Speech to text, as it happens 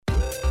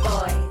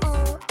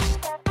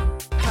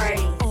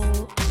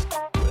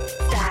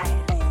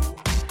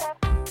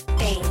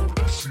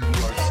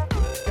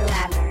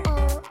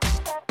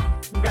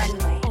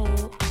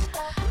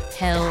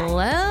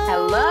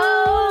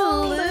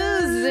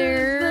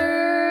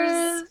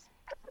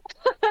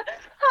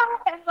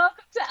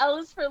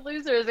for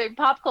Losers, a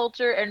pop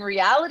culture and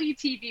reality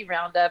TV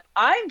roundup.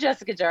 I'm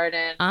Jessica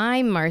Jardin.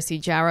 I'm Marcy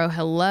Jarrow.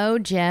 Hello,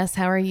 Jess.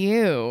 How are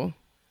you?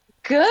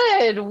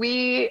 Good.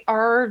 We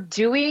are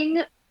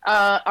doing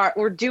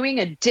we're doing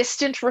a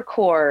distant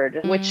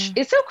record, which Mm,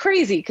 is so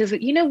crazy because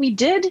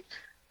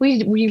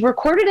we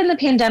recorded in the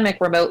pandemic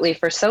remotely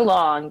for so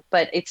long,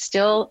 but it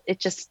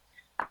just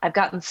I've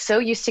gotten so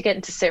used to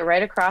getting to sit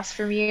right across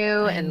from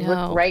you I and look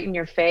know. right in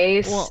your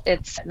face. Well,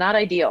 It's not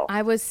ideal.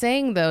 I was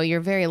saying though, you're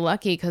very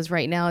lucky because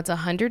right now it's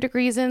 100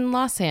 degrees in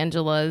Los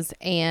Angeles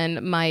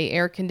and my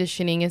air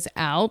conditioning is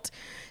out.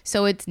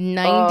 So it's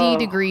 90 Oh.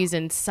 degrees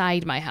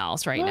inside my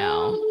house right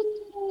now.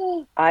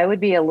 I would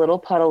be a little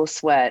puddle of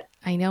sweat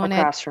I know, and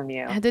across from I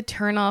you. had to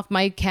turn off.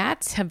 My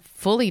cats have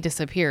fully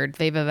disappeared.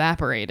 They've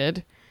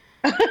evaporated.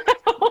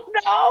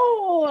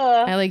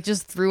 Oh I like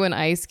just threw an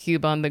ice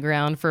cube on the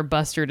ground for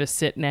Buster to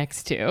sit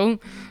next to. no.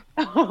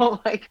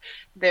 Oh, like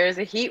there's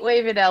a heat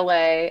wave in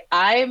LA.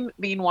 I'm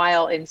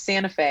meanwhile in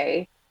Santa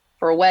Fe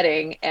for a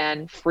wedding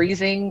and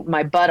freezing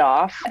my butt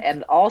off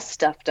and all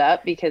stuffed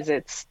up because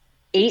it's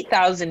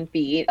 8,000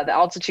 feet. The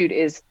altitude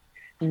is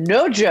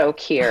no joke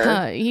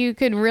here. You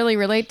could really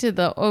relate to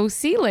the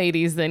OC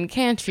ladies then,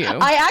 can't you?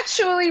 I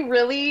actually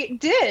really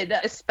did,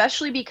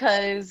 especially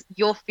because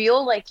you'll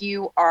feel like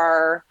you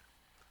are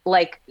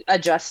like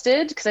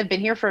adjusted because I've been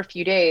here for a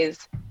few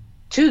days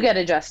to get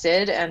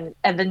adjusted and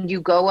then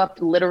you go up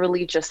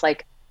literally just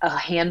like a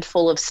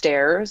handful of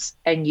stairs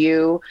and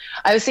you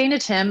I was saying to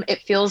Tim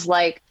it feels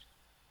like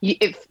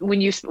if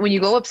when you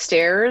go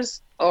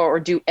upstairs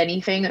or do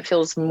anything that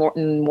feels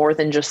more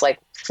than just like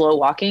slow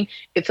walking,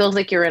 it feels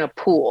like you're in a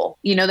pool.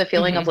 You know the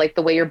feeling of Hmm. like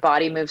the way your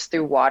body moves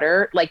through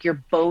water, like your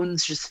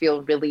bones just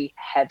feel really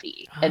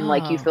heavy and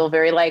like you Oh, feel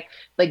very like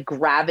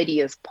gravity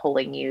is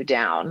pulling you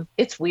down.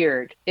 It's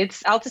weird.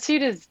 It's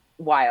altitude is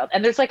wild.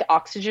 And there's like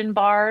oxygen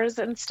bars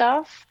and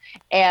stuff.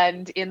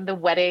 And in the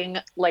wedding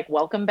like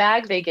welcome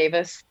bag, they gave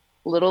us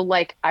little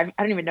like I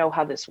don't even know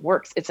how this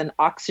works. It's an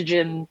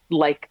oxygen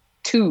like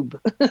tube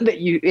that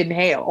you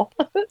inhale.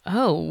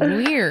 oh,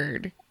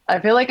 weird. I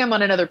feel like I'm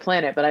on another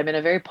planet, but I'm in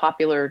a very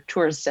popular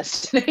tourist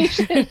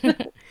destination.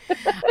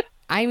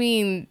 I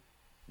mean,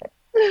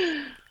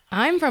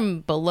 I'm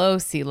from below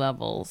sea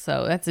level,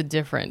 so that's a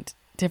different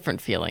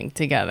feeling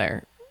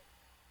together.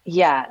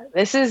 Yeah,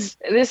 this is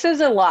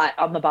a lot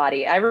on the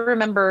body. I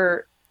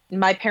remember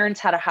my parents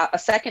had a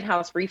second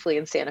house briefly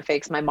in Santa Fe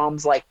because my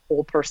mom's like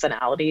whole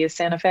personality is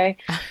Santa Fe,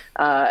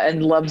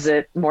 and loves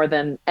it more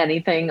than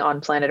anything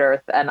on planet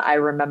Earth. And I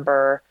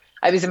remember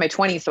I was in my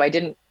 20s, so I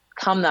didn't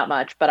come that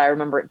much, but I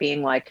remember it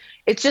being like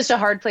it's just a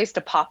hard place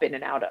to pop in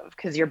and out of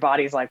because your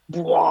body's like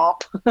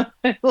whop,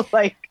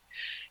 like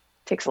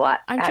takes a lot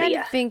I'm out of trying you.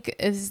 to think,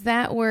 is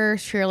that where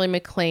Shirley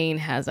MacLaine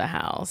has a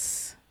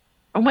house?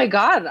 Oh my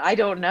God, I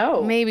don't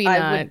know. Maybe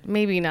I would not.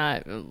 Maybe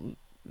not.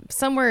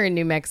 Somewhere in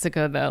New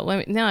Mexico,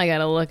 though. Now I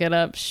gotta look it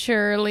up.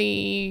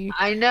 Shirley.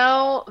 I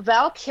know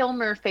Val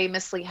Kilmer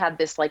famously had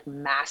this like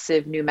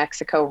massive New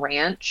Mexico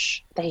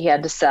ranch that he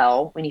had to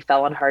sell when he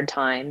fell on hard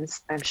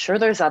times. I'm sure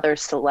there's other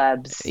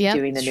celebs Yep,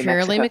 doing the New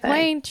Shirley Mexico thing.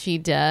 MacLaine. She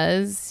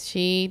does.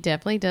 She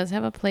definitely does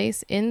have a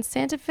place in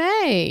Santa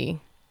Fe.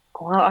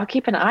 Well, I'll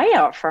keep an eye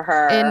out for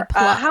In her.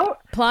 How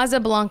Plaza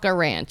Blanca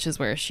Ranch is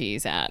where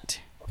she's at.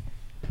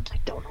 I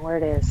don't know where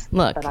it is,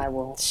 Look, but I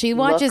will she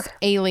watches look.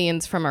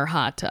 aliens from her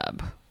hot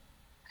tub.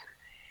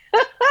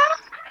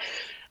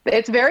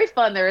 It's very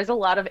fun. There is a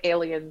lot of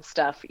alien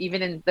stuff,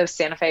 even in though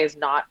Santa Fe is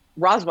not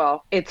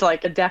Roswell. It's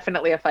like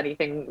definitely a funny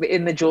thing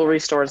in the jewelry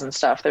stores and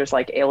stuff. There's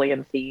like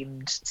alien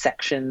themed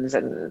sections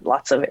and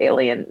lots of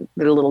alien,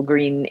 the little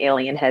green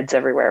alien heads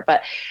everywhere.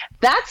 But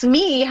that's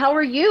me. How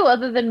are you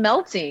other than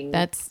melting?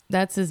 That's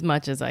as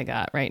much as I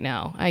got right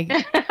now.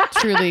 I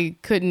truly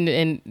couldn't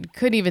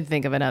even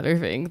think of another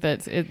thing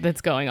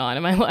that's going on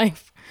in my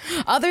life.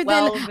 Other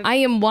than Well, I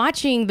am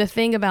watching the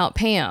thing about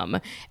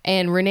Pam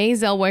and Renee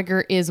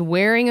Zellweger is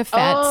wearing a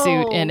fat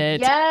suit in oh,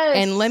 it.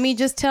 And let me yes.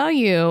 just tell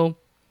you,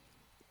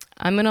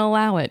 I'm gonna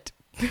allow it.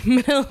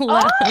 I'm gonna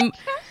allow Oh, him.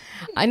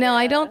 I know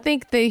I yeah. don't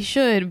think they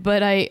should,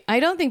 but I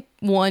don't think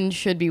one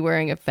should be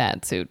wearing a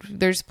fat suit.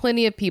 There's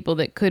plenty of people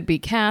that could be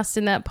cast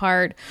in that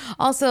part.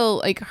 Also,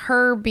 like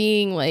her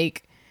being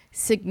like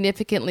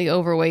significantly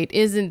overweight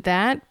isn't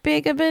that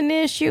big of an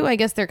issue. I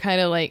guess they're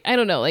kind of like, I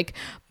don't know, like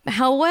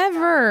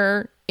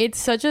however, it's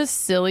such a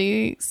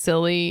silly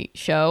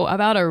show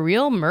about a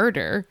real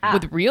murder Ah,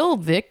 with real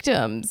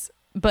victims,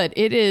 but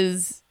it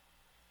is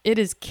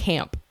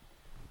camp.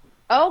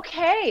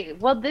 okay.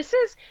 Well, this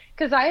is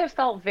because I have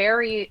felt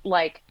very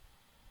like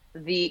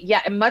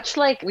yeah, and much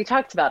like we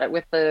talked about it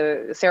with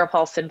the Sarah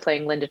Paulson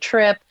playing Linda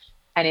Tripp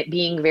and it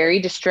being very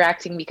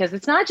distracting because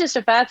it's not just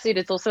a fat suit,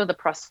 it's also the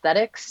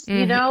prosthetics,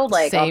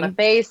 like on the Same.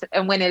 face.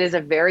 And when it is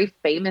a very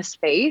famous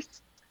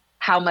face,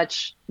 how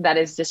much that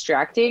is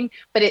distracting.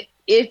 But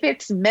if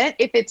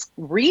it's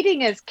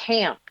reading as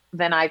camp,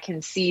 then I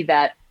can see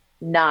that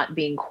not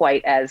being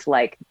quite as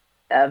like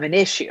of an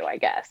issue, I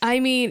guess. I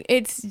mean,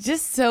 it's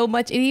just so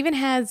much. It even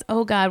has,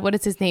 oh God, what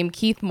is his name?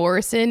 Keith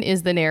Morrison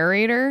is the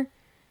narrator.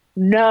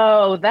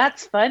 No,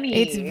 that's It's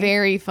funny.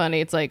 very funny.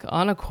 It's like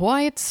on a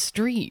quiet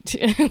street.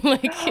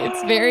 Like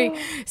it's very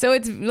so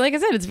it's like I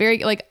said, it's very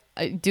like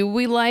do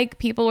we like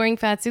people wearing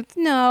fat suits?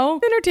 No.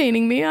 It's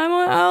entertaining me.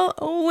 We'll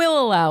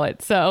allow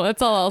it. So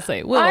that's all I'll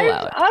say. We'll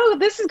allow it.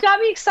 This has got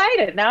me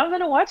excited. Now I'm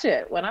gonna watch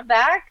it. When I'm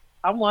back,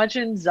 I'm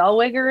watching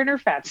Zellweger in her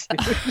fat suit.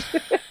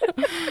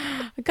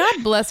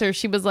 God bless her.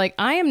 She was like,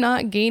 I am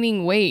not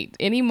gaining weight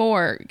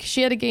anymore.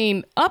 She had to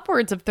gain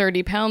upwards of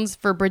 30 pounds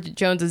for Bridget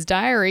Jones's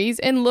Diaries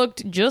and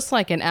looked just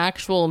like an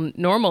actual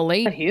normal A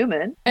lady.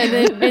 human. And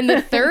then in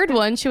the third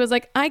one, she was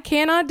like, I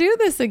cannot do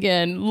this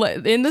again.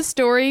 In the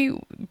story,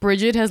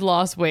 Bridget has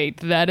lost weight.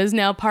 That is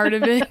now part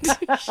of it.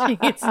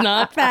 She's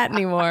not fat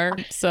anymore.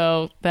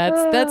 So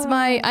that's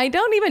my, I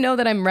don't even know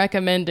that I'm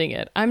recommending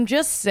it. I'm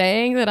just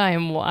saying that I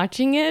am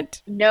watching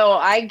it. No,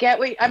 I get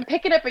what I'm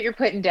picking up what you're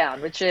putting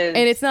down, which is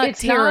And it's not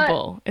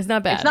terrible. It's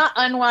not bad. It's not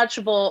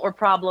unwatchable or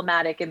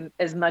problematic in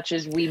as much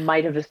as we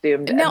might have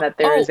assumed, No, and that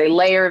there is a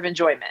layer of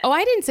enjoyment. Oh,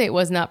 I didn't say it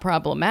was not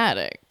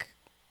problematic.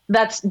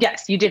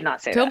 Yes, you did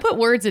not say Don't that. put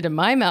words into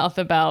my mouth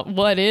about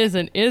what is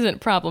and isn't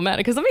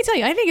problematic. Because let me tell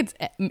you, I think it's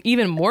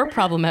even more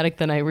problematic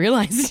than I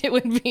realized it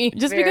would be.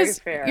 Just Very because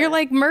fair. you're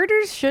like,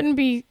 murders shouldn't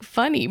be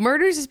funny.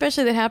 Murders,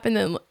 especially that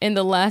happened in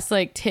the last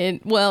like 10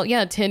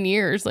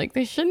 years. Like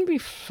they shouldn't be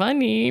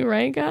funny,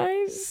 right,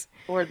 guys?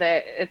 Or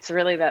that it's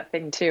really that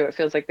thing too. It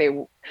feels like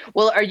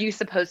well, are you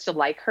supposed to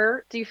like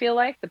her? Do you feel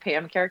like the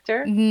Pam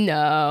character?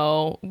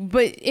 No,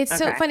 but it's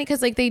so Okay. funny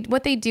because like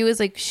what they do is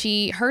like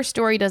her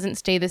story doesn't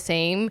stay the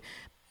same.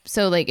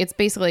 So like it's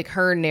basically like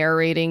her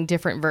narrating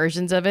different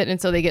versions of it, and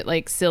so they get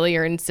like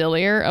sillier and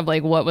sillier of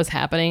like what was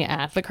happening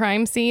at the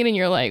crime scene, and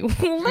you're like,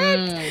 what?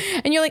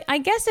 And you're like, I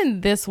guess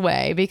in this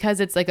way because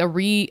it's like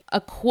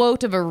a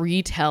quote of a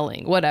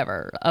retelling,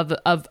 whatever of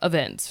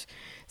events.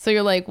 So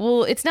you're like,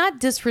 well, it's not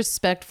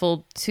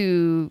disrespectful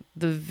to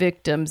the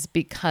victims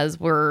because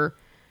we're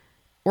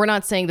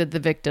not saying that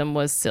the victim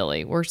was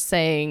silly. We're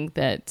saying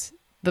that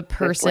the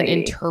person lady.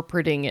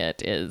 interpreting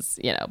it is,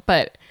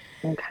 but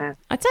Okay.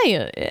 I tell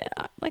you,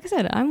 like I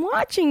said, I'm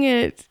watching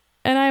it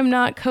and I'm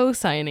not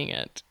co-signing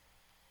it.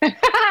 I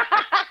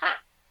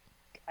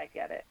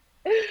get it.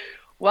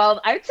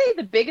 Well, I would say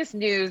the biggest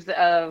news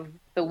of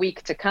the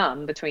week to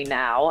come between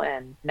now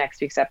and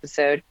next week's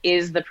episode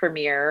is the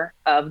premiere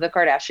of The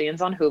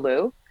Kardashians on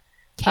Hulu.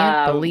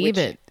 Can't believe which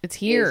it. It's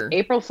here. is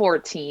April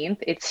 14th.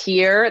 It's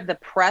here. The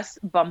press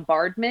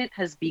bombardment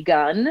has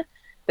begun.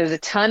 There's a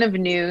ton of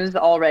news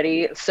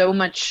already. So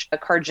much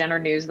Kar Jenner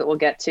news that we'll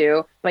get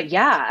to. But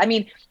yeah, I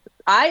mean,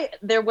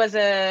 there was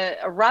a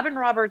Robin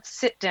Roberts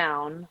sit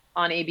down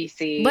on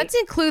ABC. Let's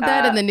include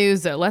that in the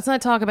news, though. Let's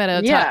not talk about it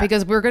at the top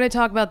because we're going to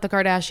talk about the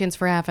Kardashians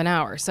for half an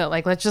hour. So,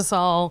 like, let's just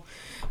all.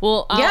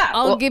 Well,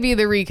 I'll give you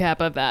the recap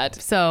of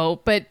that.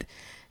 So, but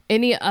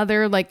any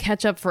other like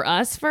catch up for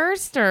us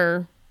first,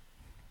 or?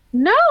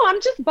 No, I'm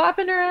just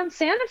bopping around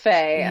Santa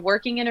Fe,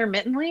 working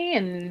intermittently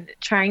and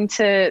trying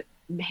to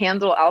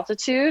handle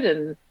altitude.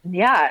 And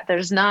yeah,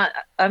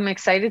 I'm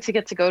excited to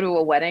get to go to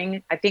a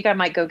wedding. I think I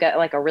might go get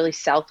like a really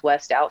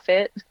Southwest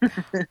outfit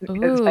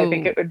because I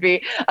think it would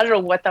be, I don't know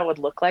what that would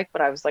look like,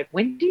 but I was like,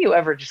 when do you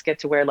ever just get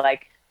to wear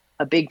like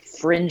a big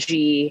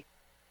fringy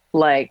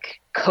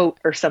like coat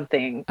or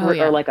something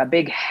or like a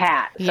big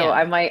hat? So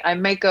I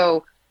might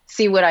go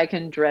see what I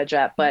can dredge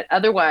up, but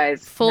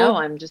otherwise, no,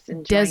 I'm just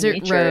enjoying desert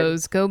nature.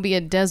 rose. Go be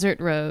a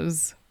desert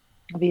rose.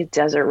 I'll be a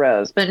desert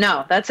rose. But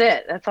no, that's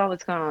it. That's all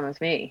that's going on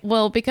with me.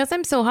 Well, because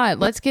I'm so hot,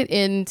 let's get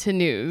into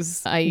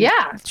news.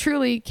 I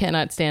truly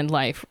cannot stand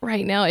life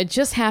right now. It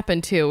just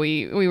happened too.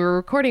 We were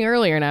recording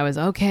earlier and I was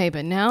okay,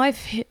 but now I've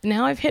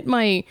hit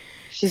my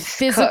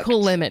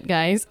physical limit,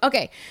 guys.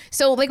 Okay.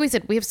 So like we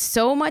said, we have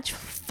so much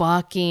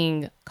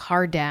fucking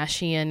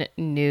Kardashian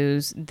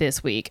news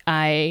this week.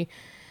 It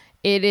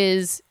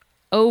is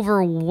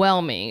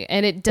overwhelming,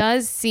 and it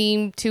does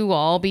seem to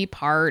all be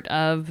part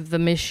of the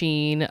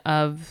machine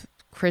of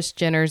Kris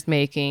Jenner's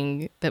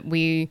making that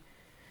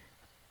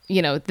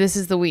this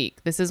is the week.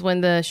 This is when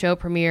the show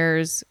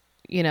premieres.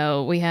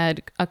 We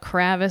had a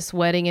Kravis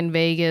wedding in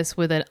Vegas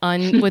with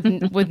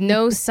with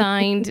no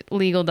signed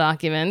legal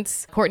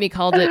documents. Courtney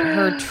called it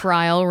her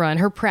trial run,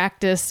 her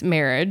practice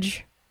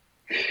marriage.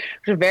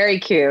 Very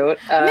cute.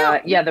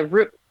 What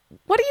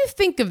do you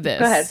think of this?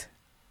 Go ahead.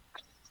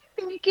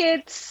 I think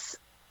it's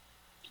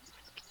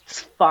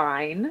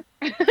fine.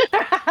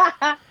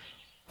 I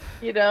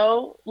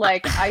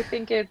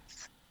think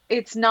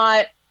it's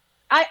not,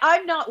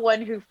 I'm not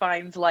one who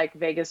finds like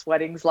Vegas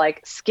weddings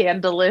like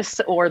scandalous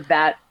or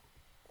that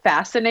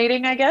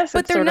fascinating, I guess.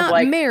 But they're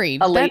not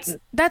married.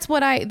 That's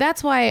why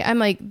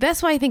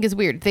I think is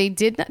weird. They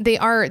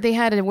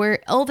had a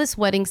Elvis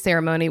wedding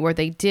ceremony where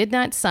they did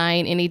not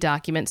sign any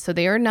documents, so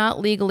they are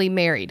not legally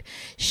married.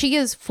 She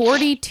is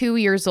 42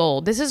 years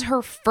old. This is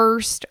her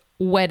first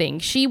wedding.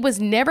 She was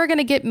never going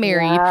to get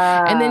married,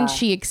 and then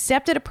she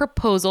accepted a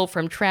proposal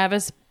from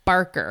Travis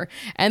Barker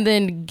and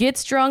then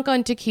gets drunk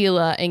on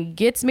tequila and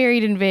gets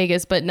married in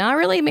Vegas, but not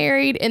really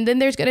married. And then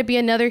there's going to be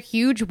another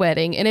huge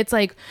wedding. And it's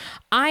like,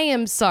 I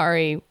am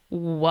sorry,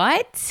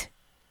 what?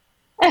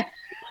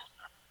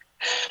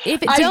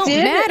 if it I don't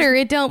did. matter,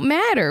 it don't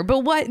matter. But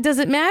what does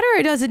it matter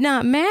or does it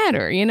not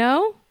matter? You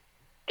know?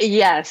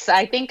 Yes,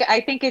 I think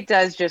it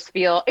does just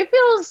feel it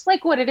feels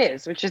like what it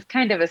is, which is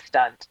kind of a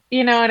stunt.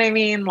 You know what I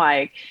mean?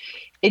 Like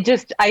it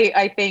just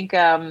I think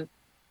and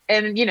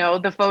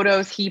the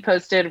photos he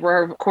posted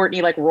were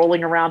Courtney like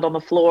rolling around on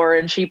the floor,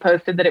 and she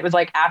posted that it was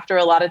like after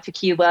a lot of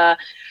tequila.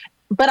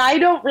 But I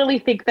don't really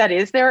think that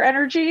is their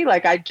energy.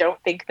 Like I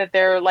don't think that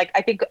they're like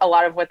I think a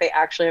lot of what they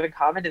actually have in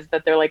common is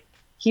that they're like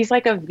he's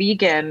like a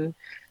vegan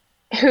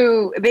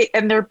who they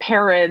and their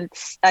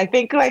parents. I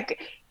think like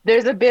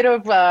there's a bit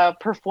of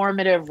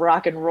performative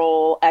rock and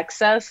roll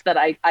excess that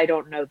I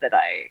don't know that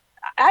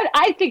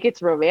I think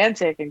it's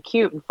romantic and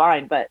cute and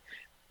fine, but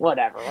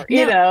whatever.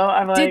 Now,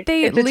 I'm like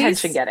it's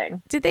attention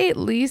getting. Did they at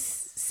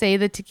least say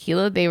the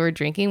tequila they were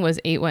drinking was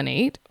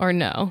 818 or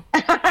no?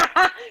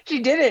 She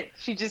didn't.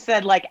 She just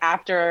said like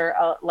after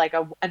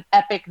an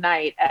epic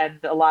night and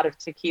a lot of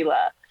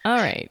tequila. All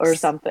right. Or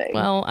something.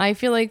 Well, I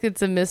feel like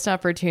it's a missed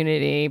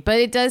opportunity, but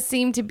it does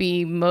seem to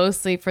be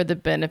mostly for the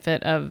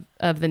benefit of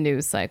the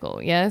news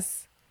cycle.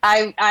 Yes.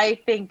 I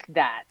think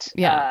that.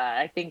 Yeah.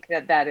 I think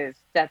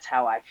that's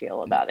how I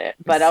feel about it.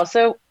 But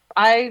also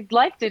I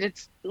liked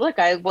it.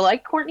 I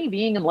like Courtney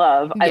being in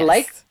love. Yes. I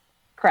like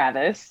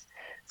Kravis.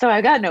 So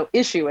I got no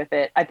issue with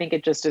it. I think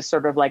it just is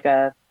sort of like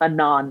a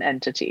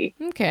non-entity.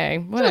 Okay,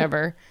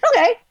 whatever.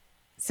 Okay.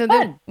 So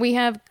then we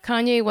have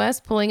Kanye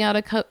West pulling out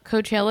of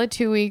Coachella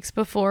 2 weeks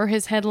before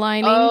his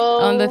headlining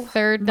on the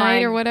third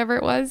night or whatever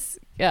it was.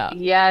 Yeah.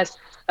 Yes.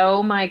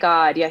 Oh my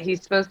God. Yeah,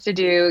 he's supposed to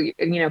do,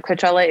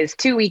 Coachella is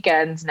 2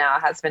 weekends now,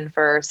 has been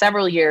for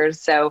several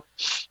years. So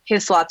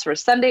his slots were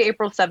Sunday,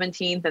 April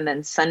 17th, and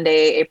then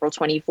Sunday, April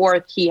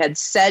 24th. He had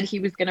said he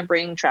was going to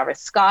bring Travis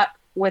Scott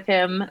with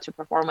him to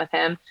perform with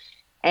him.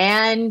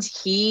 And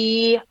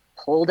he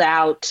pulled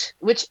out,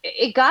 which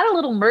it got a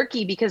little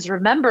murky because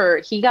remember,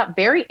 he got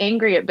very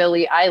angry at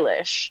Billie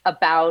Eilish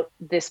about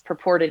this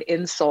purported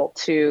insult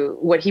to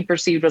what he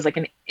perceived was like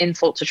an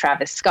insult to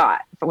Travis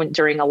Scott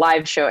during a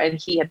live show. And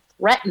he had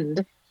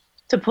threatened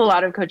to pull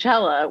out of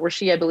Coachella, where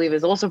she, I believe,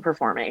 is also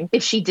performing,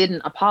 if she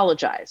didn't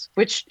apologize,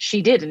 which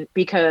she didn't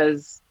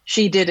because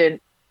she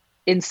didn't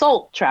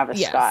insult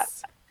Travis Scott.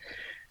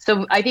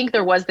 So I think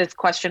there was this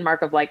question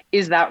mark of like,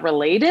 is that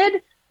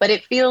related? But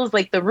it feels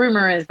like the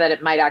rumor is that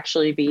it might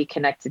actually be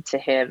connected to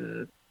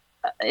him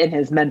in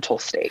his mental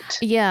state.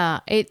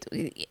 Yeah,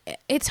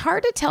 it's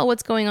hard to tell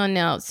what's going on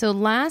now. So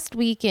last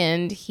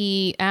weekend,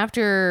 was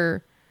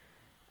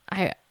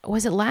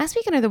it last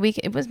weekend or the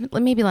weekend? It was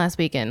maybe last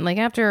weekend. Like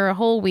after a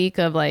whole week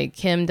of like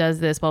Kim does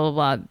this, blah,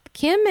 blah, blah.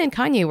 Kim and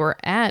Kanye were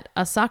at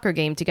a soccer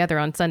game together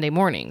on Sunday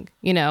morning,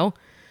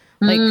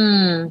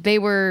 Like they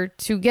were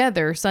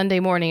together Sunday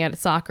morning at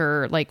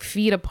soccer, like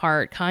feet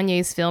apart.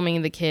 Kanye's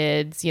filming the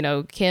kids.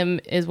 Kim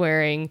is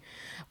wearing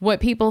what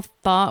people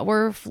thought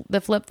were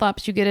the flip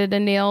flops you get at a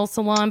nail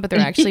salon, but they're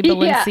actually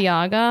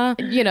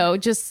Balenciaga.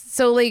 Just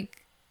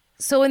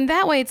so in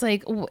that way, it's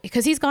like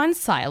because he's gone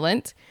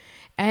silent,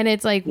 and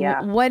it's like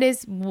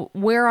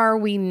where are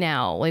we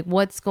now? Like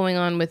what's going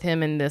on with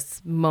him in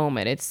this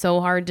moment? It's so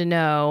hard to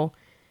know.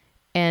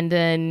 And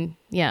then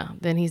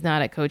he's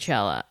not at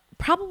Coachella.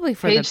 Probably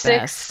for the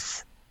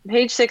best.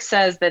 Page 6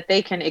 says that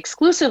they can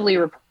exclusively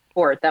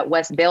report that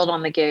West bailed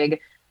on the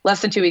gig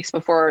less than 2 weeks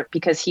before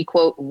because he,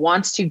 quote,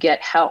 wants to get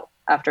help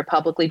after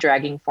publicly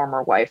dragging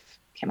former wife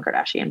Kim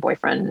Kardashian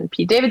boyfriend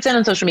Pete Davidson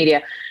on social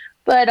media.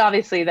 But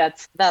obviously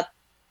that's a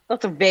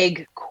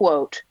vague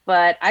quote.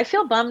 But I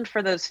feel bummed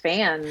for those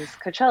fans.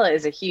 Coachella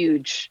is a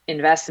huge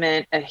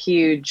investment, a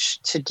huge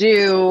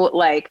to-do.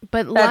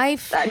 But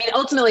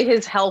ultimately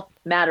his health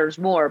matters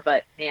more,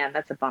 but man,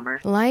 that's a bummer.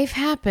 Life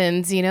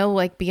happens,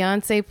 like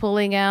Beyonce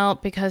pulling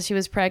out because she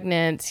was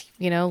pregnant,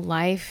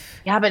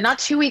 life. Yeah, but not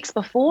 2 weeks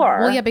before.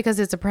 Well, yeah, because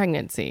it's a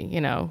pregnancy,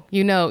 you know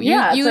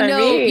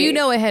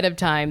ahead of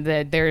time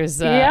that there's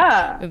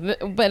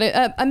but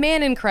a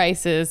man in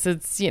crisis,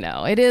 it's,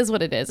 it is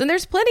what it is. And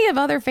there's plenty of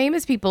other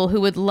famous people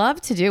who would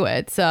love to do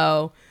it. So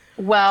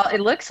well, it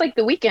looks like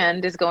The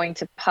Weeknd is going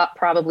to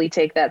probably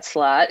take that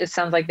slot. It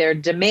sounds like they're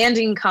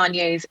demanding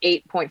Kanye's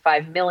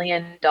 $8.5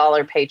 million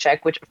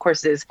paycheck, which, of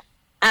course, is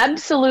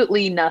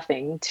absolutely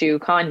nothing to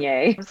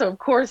Kanye. So, of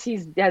course, he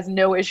has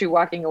no issue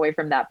walking away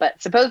from that.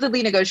 But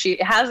supposedly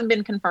it hasn't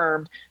been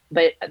confirmed,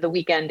 but The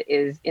Weeknd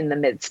is in the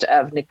midst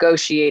of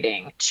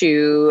negotiating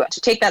to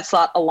take that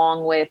slot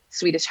along with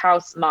Swedish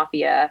House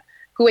Mafia,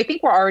 who I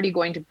think were already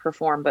going to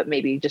perform, but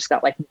maybe just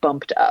got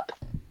bumped up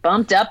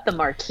the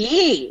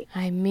marquee.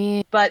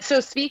 But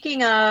so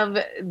speaking of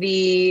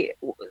this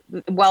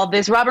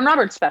Robin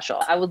Roberts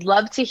special, I would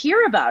love to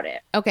hear about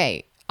it.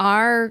 Okay.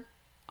 Our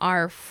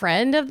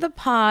friend of the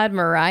pod,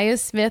 Mariah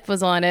Smith,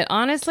 was on it.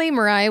 Honestly,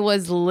 Mariah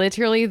was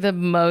literally the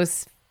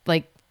most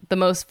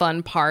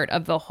fun part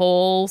of the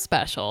whole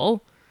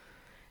special.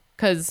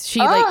 Because she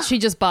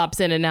just bops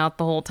in and out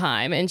the whole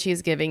time, and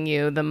she's giving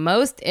you the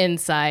most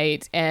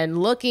insight and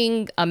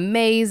looking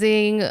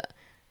amazing.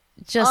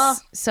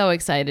 Just so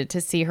excited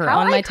to see her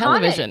on my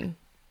television.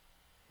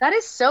 That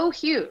is so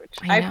huge.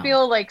 I I know.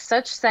 feel like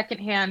such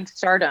secondhand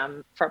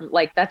stardom from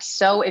like that's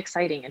so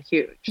exciting and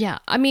huge. Yeah,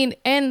 I mean,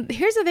 and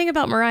here's the thing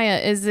about Mariah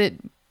is that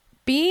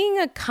being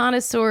a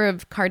connoisseur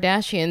of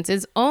Kardashians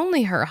is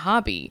only her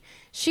hobby.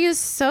 She is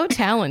so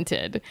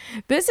talented.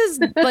 This is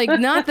like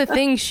not the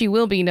thing she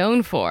will be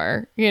known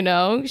for, you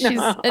know?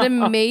 She's an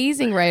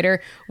amazing writer.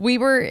 We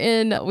were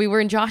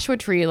in Joshua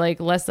Tree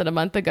like less than a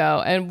month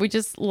ago, and we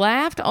just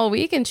laughed all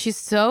week, and she's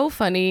so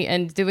funny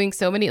and doing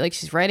so many, like,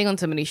 she's writing on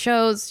so many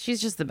shows.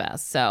 She's just the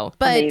best. So,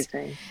 but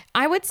Amazing.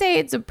 I would say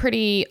it's a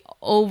pretty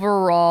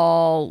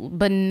overall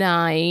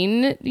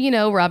benign,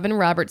 Robin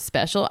Roberts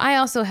special. I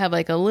also have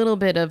like a little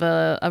bit of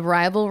a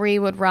rivalry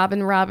with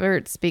Robin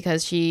Roberts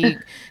because she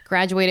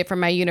graduated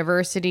from my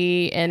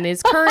university and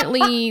is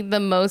currently the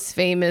most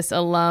famous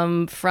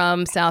alum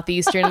from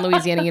Southeastern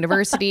Louisiana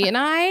University. And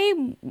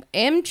I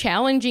am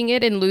challenging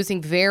it and losing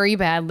very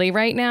badly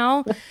right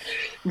now.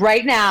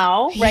 Right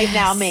now,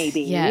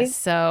 maybe. Yes.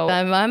 So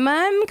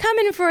I'm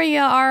coming for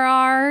you,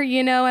 RR.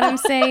 You know what I'm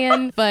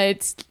saying?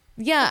 But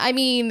yeah, I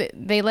mean,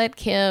 they let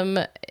Kim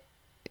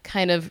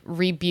kind of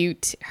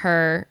rebut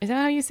her. Is that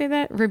how you say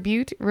that?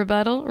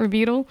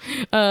 Rebuttal?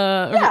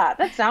 Yeah,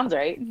 that sounds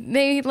right.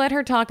 They let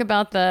her talk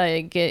about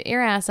the get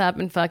your ass up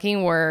and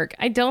fucking work.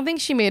 I don't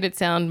think she made it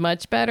sound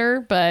much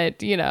better,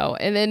 but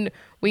and then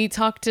we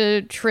talked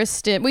to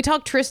Tristan. We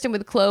talked Tristan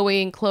with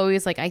Chloe, and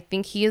Chloe's like, I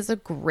think he is a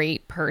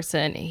great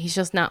person. He's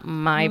just not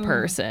my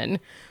person,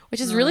 which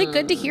is really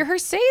good to hear her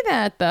say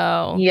that,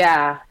 though.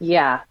 Yeah.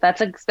 That's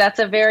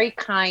a very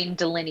kind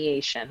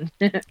delineation.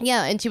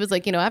 Yeah, and she was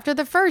like, after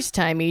the first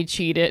time he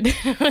cheated.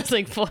 I was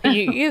like, boy,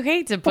 you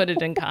hate to put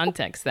it in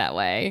context that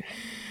way.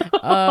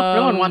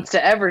 No one wants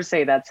to ever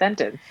say that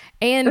sentence.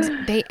 And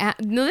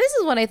no, this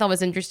is what I thought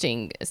was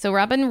interesting. So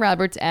Robin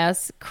Roberts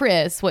asks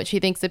Chris what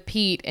she thinks of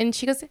Pete, and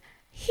she goes,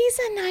 he's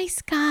a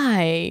nice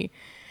guy.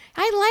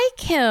 I like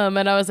him.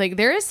 And I was like,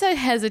 there is a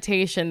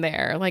hesitation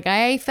there. Like,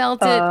 I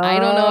felt it. I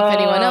don't know if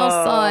anyone else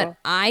saw it.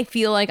 I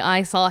feel like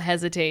I saw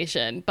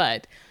hesitation,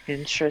 but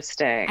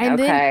interesting. And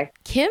okay. Then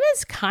Kim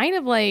is kind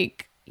of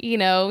like,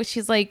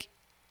 she's like,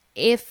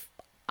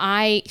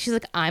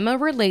 I'm a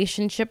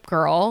relationship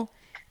girl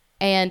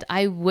and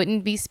I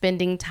wouldn't be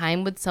spending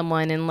time with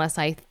someone unless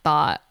I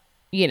thought,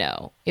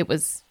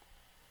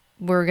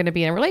 we're going to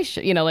be in a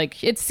relationship,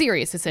 like it's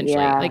serious,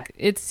 essentially. Yeah. Like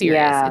it's serious.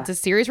 Yeah. It's a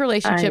serious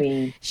relationship. I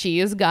mean,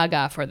 she is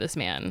gaga for this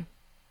man.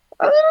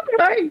 Oh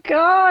my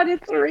God.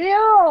 It's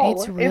real.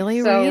 It's really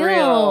it's so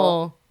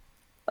real.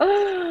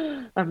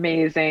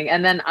 Amazing.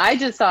 And then I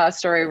just saw a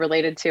story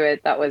related to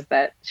it that was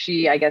that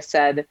she, I guess,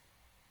 said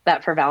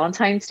that for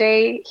Valentine's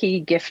Day, he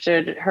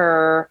gifted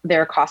her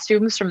their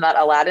costumes from that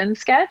Aladdin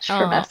sketch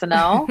from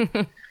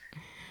SNL,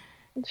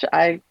 which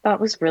I thought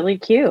was really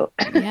cute.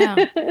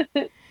 Yeah.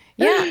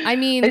 Yeah, I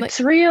mean,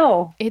 it's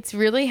real. It's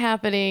really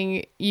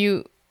happening.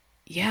 It's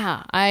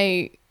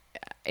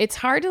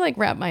hard to like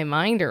wrap my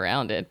mind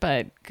around it,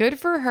 but good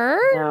for her.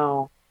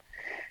 No,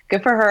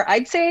 good for her.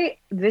 I'd say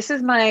this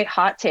is my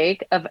hot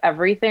take of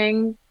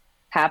everything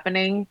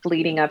happening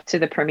leading up to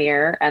the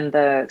premiere and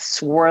the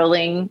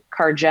swirling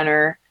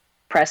Kar-Jenner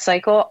press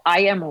cycle.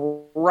 I am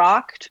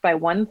rocked by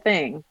one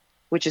thing,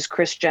 which is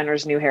Kris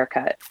Jenner's new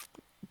haircut.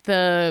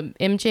 The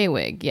MJ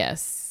wig,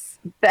 yes.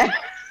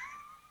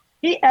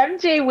 The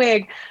MJ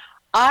wig,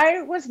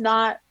 I was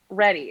not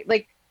ready.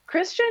 Like,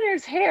 Kris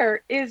Jenner's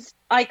hair is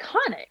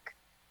iconic.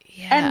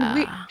 Yeah.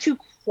 And to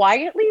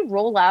quietly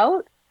roll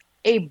out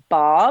a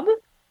bob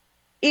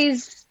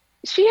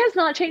she has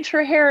not changed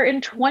her hair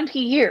in 20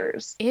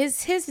 years.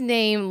 Is his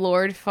name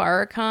Lord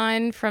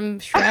Farrakhan from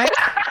Shrek?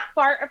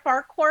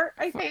 Farquhar,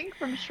 I think,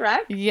 from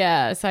Shrek.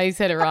 Yes, I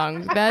said it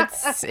wrong.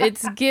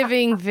 It's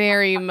giving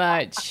very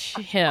much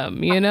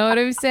him. You know what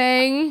I'm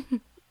saying?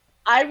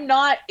 I'm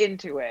not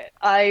into it.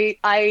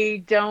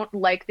 I don't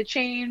like the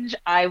change.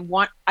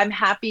 I'm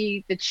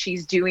happy that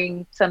she's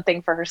doing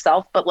something for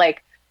herself, but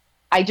like,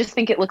 I just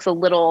think it looks a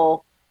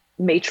little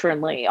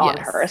matronly on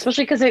her,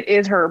 especially because it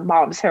is her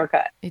mom's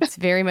haircut. It's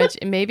very much,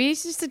 maybe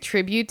it's just a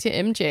tribute to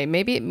MJ.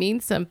 Maybe it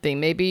means something.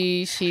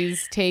 Maybe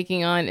she's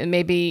taking on, and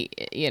maybe,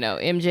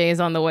 MJ is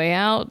on the way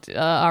out,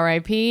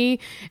 RIP,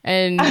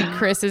 and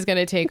Kris is going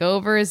to take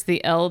over as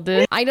the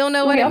eldest. I don't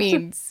know what it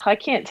means.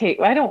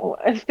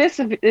 If this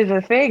is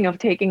a thing of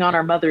taking on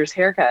our mother's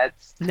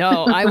haircuts.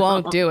 No, I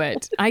won't do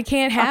it. I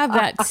can't have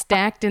that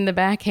stacked in the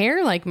back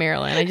hair like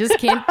Marilyn. I just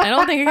can't, I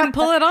don't think I can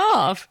pull it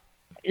off.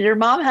 Your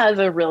mom has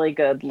a really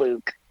good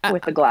look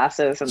with the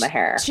glasses and the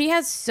hair. She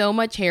has so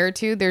much hair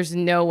too. There's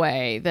no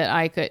way that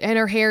I could. And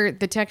her hair,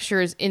 the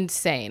texture is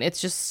insane.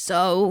 It's just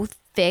so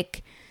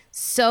thick.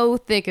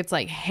 It's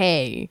like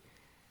hay.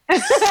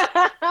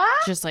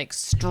 Just like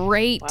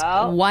straight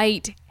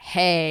white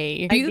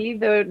hay. I need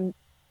the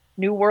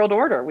New World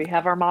Order. We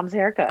have our mom's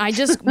haircut. I'm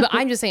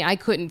just saying I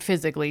couldn't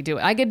physically do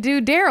it. I could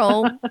do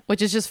Daryl,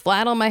 which is just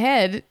flat on my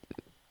head.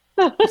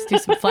 Just do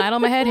some flat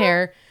on my head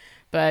hair.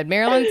 But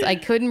Marilyn's, I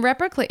couldn't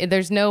replicate.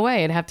 There's no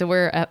way. I'd have to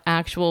wear an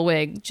actual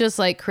wig, just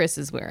like Kris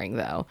is wearing,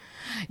 though.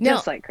 Now,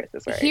 just like Kris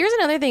is wearing. Here's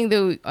another thing,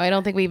 though, I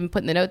don't think we even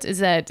put in the notes, is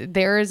that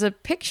there is a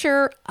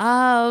picture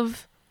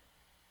of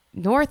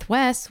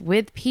Northwest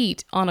with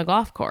Pete on a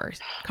golf course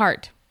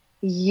cart.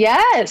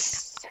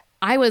 Yes.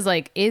 I was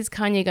like, is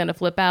Kanye going to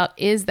flip out?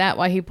 Is that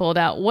why he pulled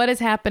out? What is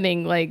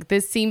happening? Like,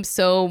 this seems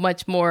so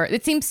much more.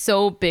 It seems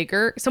so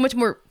bigger. So much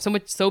more.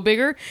 So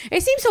bigger.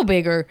 It seems so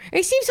bigger.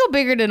 It seems so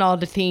bigger than all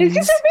the teams. It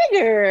seems so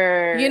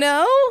bigger. You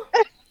know?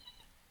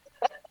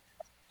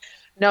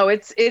 No,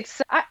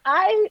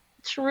 I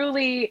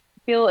truly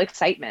feel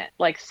excitement,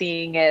 like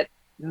seeing it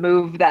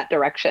move that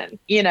direction,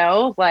 you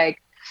know?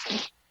 Like,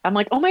 I'm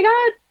like, oh my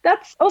God,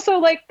 that's also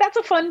like, that's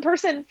a fun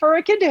person for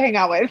a kid to hang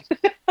out with.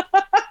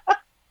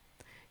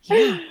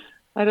 Yeah.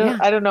 I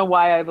don't know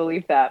why I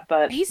believe that,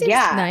 but he seems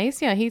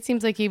nice. Yeah. He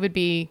seems like he would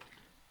be,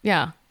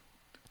 yeah.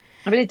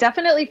 I mean, it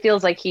definitely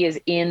feels like he is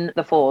in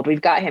the fold.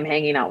 We've got him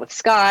hanging out with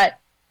Scott.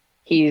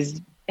 He's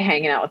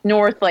hanging out with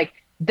North. Like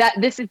that,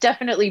 this is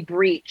definitely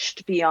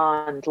breached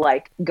beyond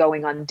like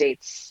going on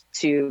dates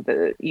to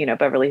the, you know,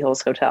 Beverly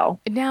Hills Hotel.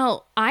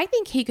 Now, I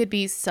think he could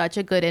be such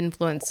a good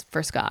influence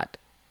for Scott.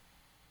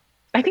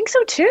 I think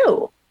so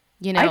too.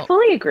 You know, I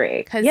fully agree.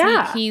 Because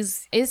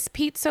is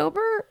Pete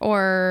sober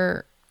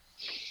or?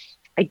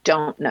 I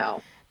don't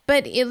know.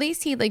 But at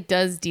least he like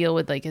does deal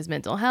with like his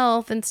mental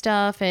health and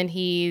stuff, and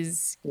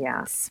he's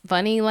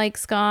funny like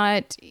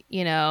Scott.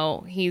 You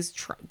know, he's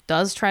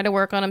does try to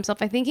work on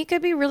himself. I think he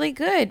could be really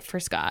good for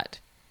Scott.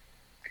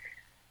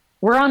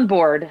 We're on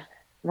board.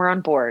 We're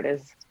on board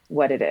is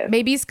what it is.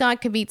 Maybe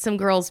Scott could beat some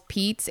girls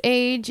Pete's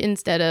age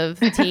instead of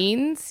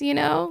teens. You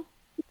know.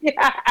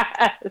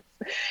 Yes.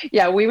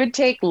 Yeah, we would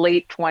take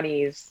late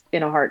 20s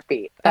in a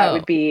heartbeat. That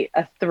would be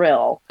a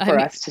thrill for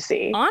us to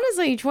see.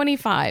 Honestly,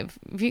 25.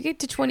 If you get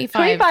to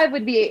 25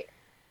 would be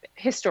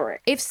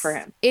historic for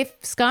him. If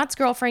Scott's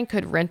girlfriend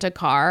could rent a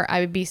car,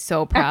 I would be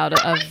so proud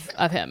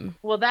of him.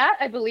 Well, that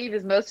I believe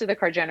is most of the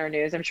Kar Jenner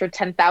news. I'm sure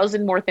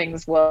 10,000 more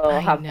things will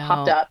have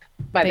popped up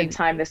by the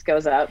time this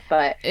goes up.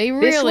 But they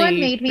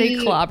really they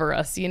clobber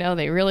us, you know,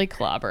 they really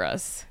clobber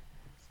us.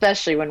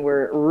 Especially when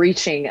we're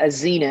reaching a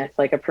zenith,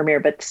 like a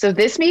premiere. But so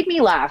this made me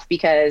laugh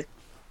because,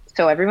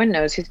 so everyone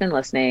knows who's been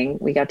listening,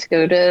 we got to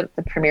go to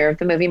the premiere of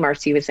the movie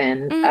Marcy was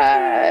in,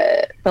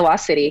 The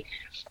Lost City.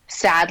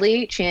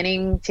 Sadly,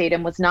 Channing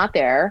Tatum was not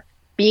there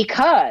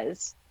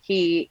because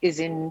he is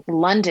in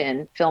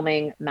London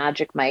filming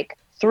Magic Mike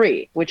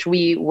 3, which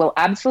we will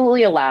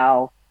absolutely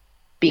allow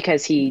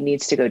because he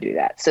needs to go do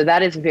that. So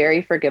that is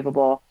very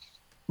forgivable.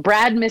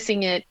 Brad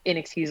missing it,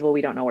 inexcusable.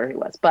 We don't know where he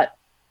was. But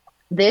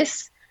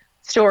this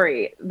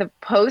story, the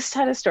Post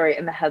had a story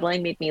and the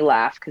headline made me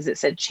laugh because it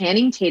said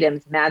Channing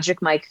Tatum's Magic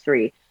Mike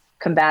 3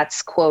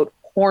 combats, quote,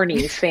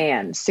 horny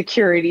fan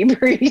security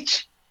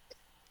breach.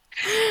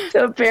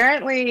 So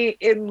apparently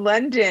in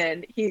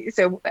London,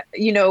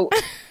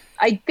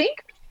 I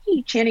think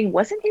Channing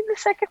wasn't in the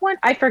second one.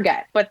 I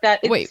forget, but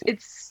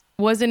it's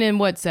wasn't in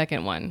what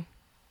second one?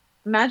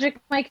 Magic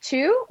Mike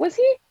 2, was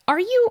he?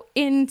 Are you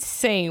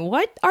insane?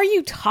 What are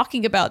you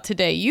talking about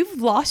today? You've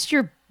lost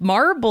your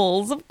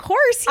marbles. Of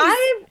course.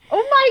 Oh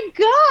my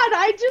God.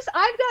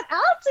 I've got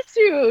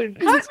altitude.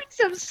 Cut me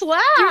some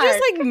slack. You're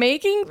just like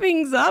making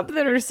things up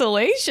that are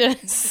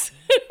salacious.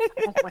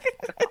 Oh my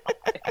God.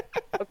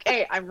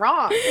 Okay, I'm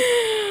wrong.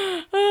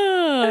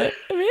 It'd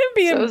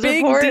be a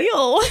big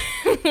deal.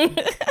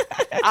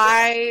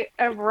 I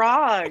am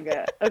wrong.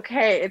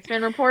 Okay, it's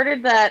been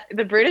reported that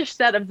the British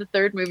set of the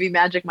third movie,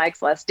 Magic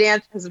Mike's Last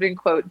Dance, has been,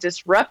 quote,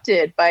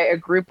 disrupted by a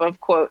group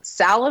of, quote,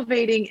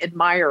 salivating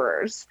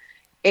admirers.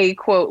 A,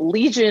 quote,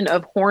 legion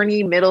of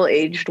horny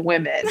middle-aged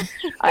women,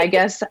 I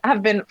guess,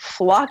 have been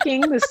flocking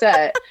the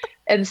set.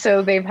 And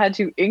so they've had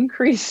to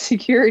increase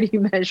security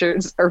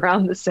measures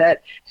around the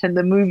set and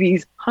the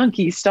movie's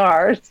hunky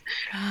stars.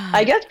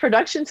 I guess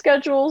production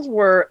schedules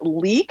were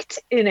leaked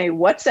in a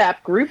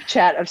WhatsApp group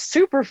chat of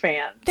super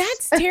fans.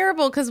 That's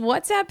terrible because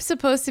WhatsApp's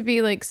supposed to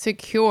be like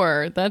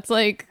secure. That's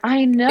like,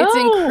 I know. It's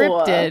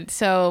encrypted.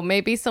 So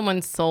maybe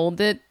someone sold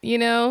it, you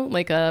know,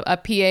 like a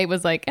PA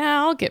was like,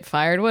 I'll get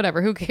fired,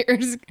 whatever, who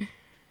cares?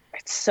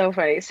 It's so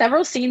funny.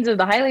 Several scenes of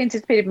the highly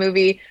anticipated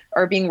movie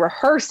are being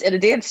rehearsed at a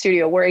dance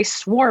studio where a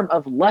swarm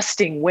of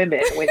lusting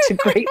women went to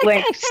great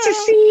lengths to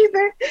see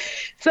them.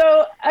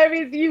 So, I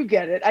mean, you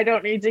get it. I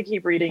don't need to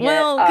keep reading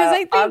well, because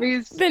I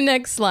think the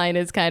next line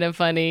is kind of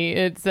funny.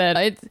 It's that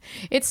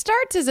it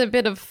starts as a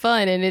bit of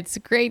fun, and it's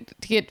great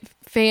to get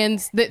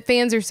fans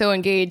are so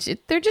engaged.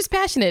 They're just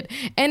passionate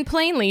and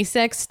plainly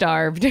sex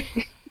starved.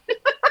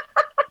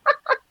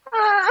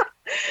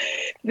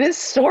 This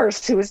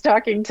source who was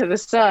talking to the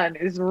Sun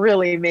is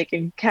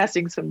really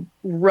casting some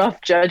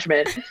rough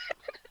judgment.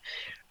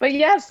 But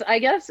yes, I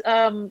guess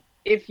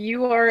if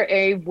you are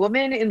a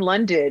woman in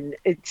London,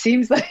 it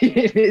seems like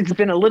it's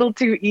been a little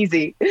too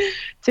easy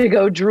to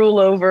go drool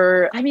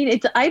over. I mean,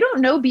 I don't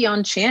know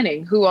beyond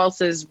Channing who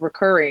else is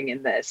recurring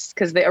in this,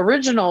 because the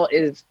original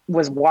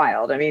was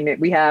wild. I mean,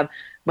 we have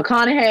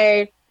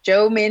McConaughey,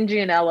 Joe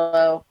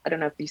Manganiello, I don't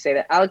know if you say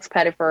that, Alex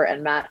Pettyfer,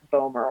 and Matt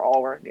Bomer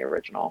all were in the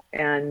original.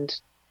 And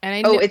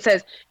it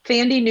says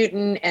Thandie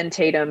Newton and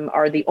Tatum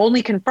are the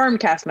only confirmed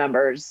cast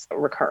members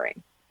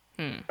recurring.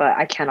 But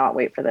I cannot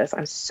wait for this.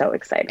 I'm so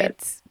excited.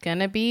 It's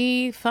gonna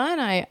be fun.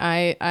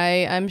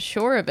 I'm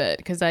sure of it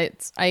because I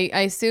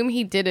assume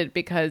he did it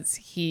because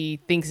he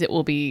thinks it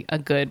will be a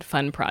good,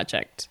 fun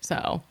project.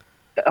 So,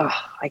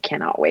 I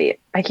cannot wait.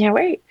 I can't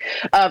wait.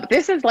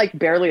 This is like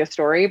barely a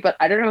story, but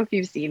I don't know if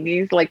you've seen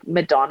these like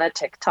Madonna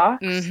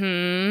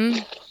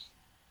TikToks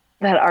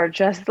that are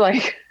just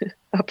like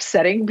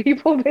upsetting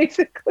people,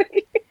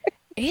 basically.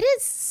 it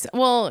is.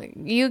 Well,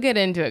 you get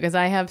into it because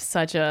I have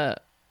such a.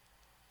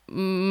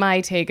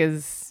 My take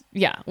is,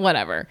 yeah,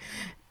 whatever.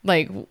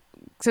 Like,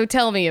 so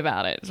tell me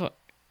about it.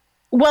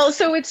 Well,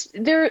 so it's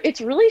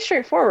really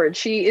straightforward.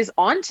 She is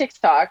on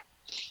TikTok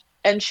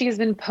and she's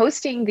been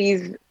posting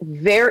these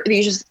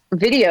just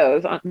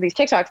videos on these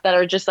TikToks that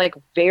are just like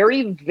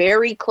very,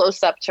 very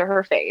close up to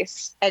her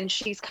face. And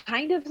she's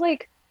kind of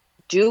like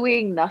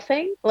doing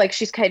nothing. Like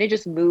she's kind of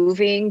just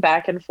moving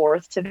back and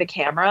forth to the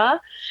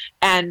camera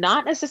and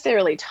not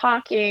necessarily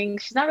talking.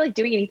 She's not really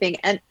doing anything.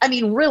 And I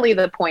mean, really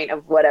the point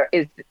of whatever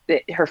is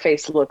that her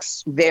face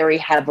looks very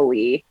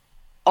heavily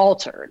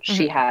altered.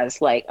 She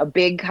has like a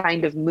big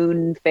kind of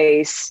moon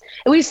face.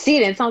 And we've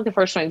seen it. It's not like the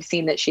first time we've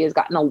seen that she has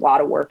gotten a lot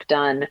of work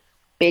done.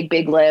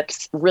 Big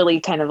lips, really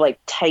kind of like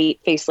tight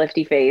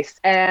facelifty face.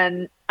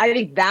 And I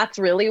think that's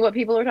really what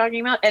people are talking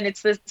about. And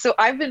it's this. So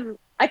I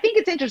think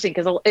it's interesting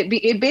because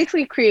it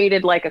basically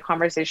created like a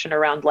conversation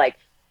around like,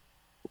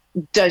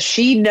 does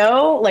she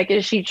know? Like,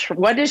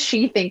 what does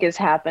she think is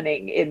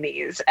happening in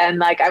these? And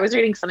like, I was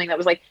reading something that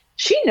was like,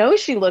 she knows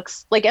she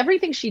looks like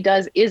everything she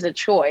does is a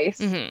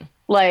choice.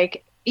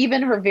 Like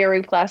even her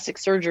very plastic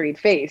surgery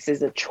face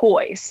is a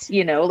choice,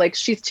 like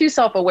she's too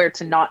self-aware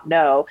to not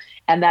know.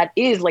 And that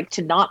is like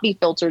to not be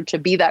filtered, to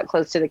be that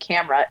close to the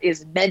camera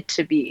is meant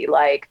to be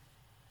like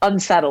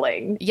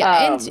unsettling.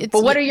 Yeah.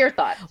 But what are your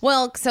thoughts?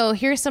 Well, so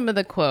here's some of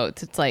the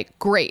quotes. It's like,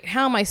 great.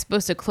 How am I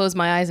supposed to close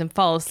my eyes and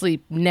fall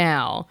asleep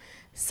now?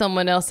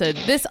 Someone else said,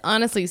 this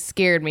honestly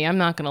scared me. I'm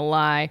not going to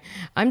lie.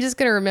 I'm just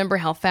going to remember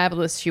how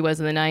fabulous she was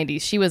in the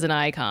 90s. She was an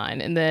icon.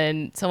 And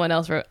then someone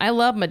else wrote, I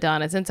love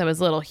Madonna since I was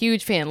little.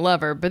 Huge fan,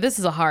 love her. But this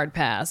is a hard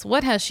pass.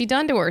 What has she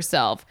done to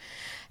herself?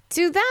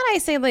 To that, I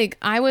say, like,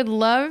 I would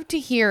love to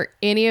hear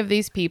any of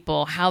these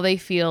people, how they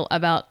feel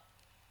about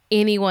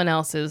anyone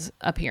else's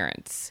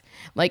appearance.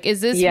 Like, is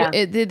this,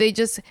 did they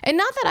just, and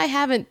not that I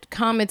haven't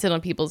commented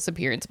on people's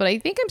appearance, but I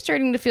think I'm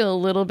starting to feel a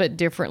little bit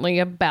differently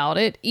about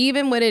it,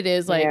 even when it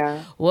is like,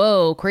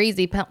 whoa,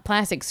 crazy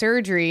plastic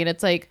surgery. And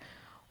it's like,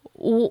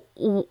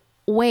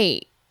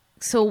 wait,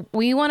 so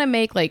we want to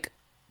make like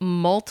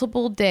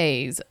multiple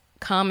days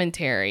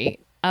commentary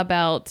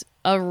about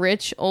a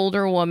rich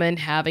older woman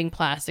having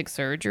plastic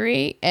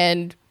surgery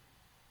and,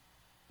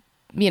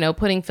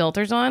 putting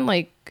filters on,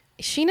 like,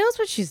 she knows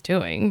what she's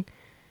doing.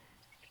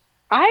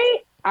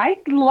 I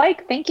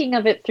like thinking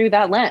of it through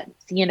that lens,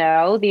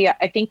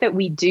 I think that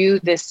we do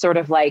this sort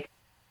of like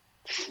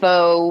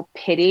faux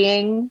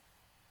pitying,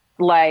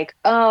 like,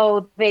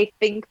 oh, they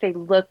think they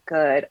look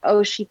good.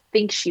 Oh, she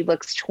thinks she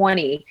looks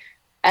 20.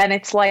 And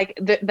it's like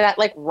that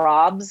like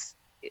robs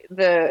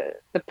the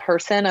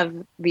person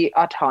of the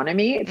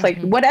autonomy. It's like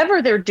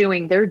whatever they're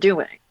doing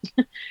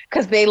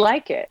because they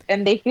like it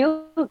and they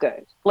feel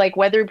good. Like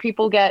whether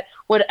people get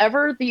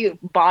whatever the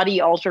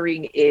body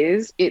altering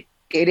is, it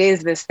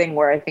is this thing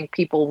where I think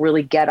people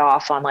really get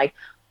off on like,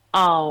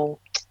 oh,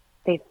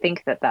 they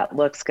think that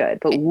looks good,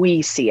 but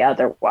we see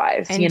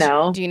otherwise, and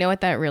do you know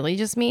what that really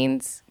just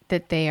means?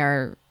 That they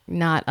are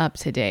not up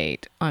to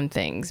date on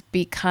things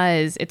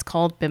because it's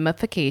called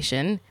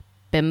bimbofication,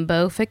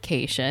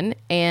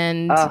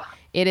 and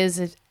it is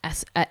an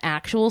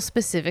actual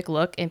specific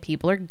look and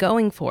people are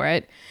going for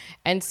it.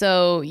 And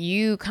so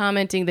you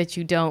commenting that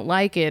you don't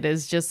like it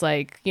is just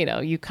like,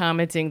 you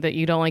commenting that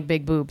you don't like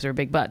big boobs or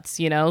big butts,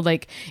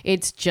 like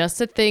it's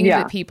just a thing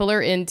that people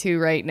are into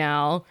right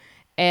now.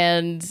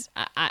 And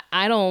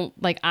I don't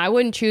like, I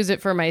wouldn't choose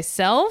it for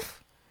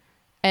myself.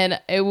 And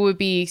it would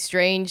be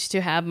strange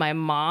to have my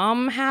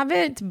mom have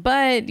it.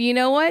 But you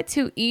know what?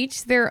 To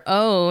each their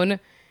own.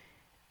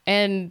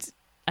 And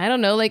I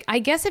don't know, like, I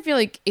guess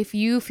if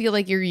you feel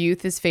like your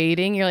youth is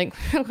fading, you're like,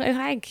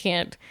 I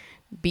can't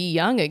be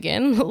young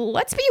again.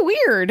 Let's be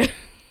weird.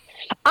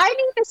 I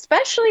mean,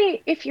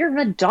 especially if you're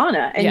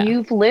Madonna and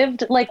you've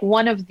lived like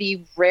one of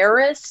the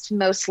rarest,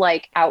 most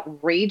like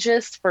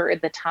outrageous for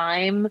the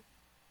time,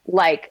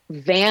 like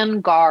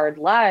vanguard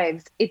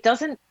lives. It's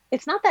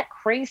not that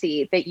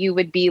crazy that you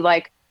would be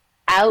like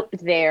out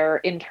there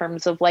in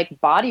terms of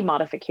like body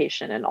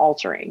modification and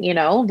altering,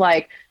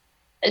 like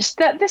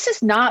this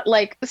is not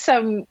like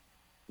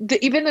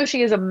even though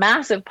she is a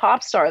massive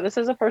pop star, this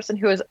is a person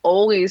who has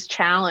always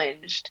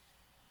challenged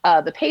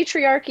the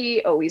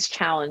patriarchy, always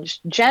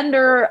challenged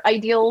gender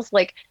ideals.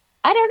 Like,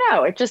 I don't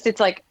know. It's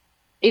like,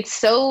 it's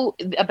so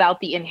about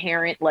the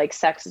inherent like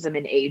sexism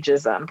and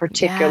ageism,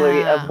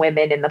 particularly of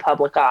women in the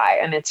public eye.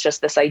 And it's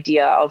just this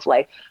idea of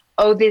like,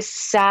 oh, this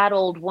sad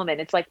old woman.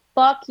 It's like,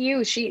 fuck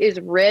you. She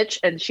is rich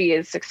and she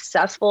is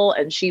successful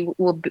and she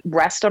will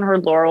rest on her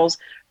laurels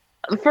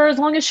for as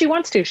long as she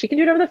wants to. She can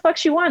do whatever the fuck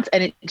she wants.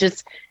 And it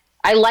just,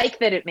 I like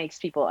that it makes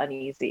people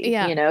uneasy,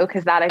 Yeah.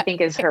 because that I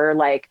think is her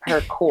like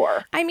her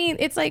core. I mean,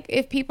 it's like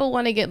if people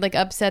want to get like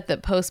upset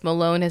that Post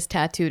Malone has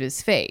tattooed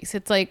his face,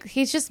 it's like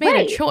he's just made a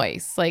Right.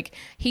 choice. Like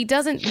he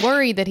doesn't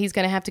worry that he's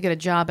going to have to get a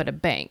job at a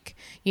bank.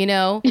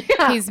 Yeah.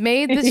 He's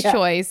made this Yeah.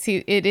 choice.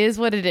 It is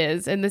what it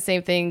is. And the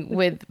same thing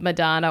with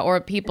Madonna,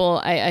 or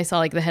people. I saw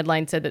like the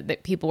headline said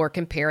that people were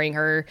comparing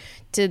her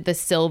to the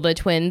Silva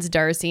twins,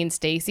 Darcy and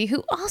Stacey,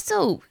 who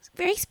also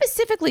very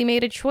specifically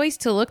made a choice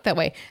to look that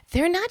way.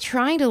 They're not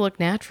trying to look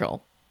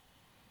natural.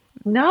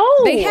 No.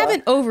 They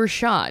haven't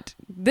overshot.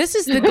 This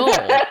is the goal.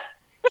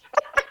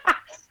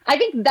 I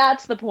think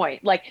that's the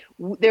point. Like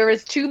there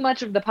is too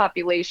much of the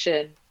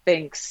population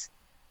thinks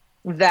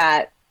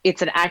that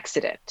it's an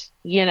accident,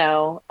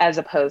 as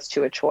opposed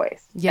to a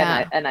choice.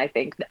 Yeah. And I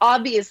think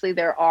obviously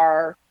there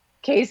are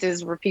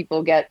cases where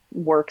people get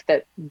work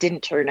that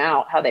didn't turn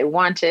out how they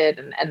wanted,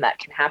 and that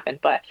can happen.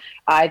 But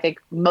I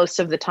think most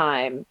of the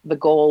time the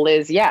goal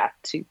is,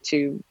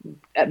 to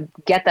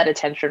get that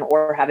attention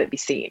or have it be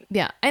seen.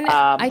 Yeah. And for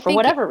I think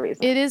whatever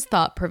reason. it is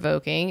thought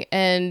provoking.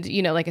 And,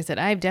 like I said,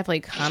 I've definitely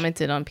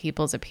commented on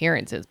people's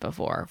appearances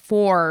before,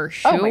 for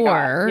sure. Oh my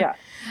God. Yeah.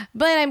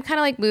 But I'm kind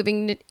of like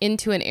moving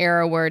into an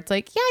era where it's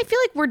like, I feel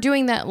like we're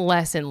doing that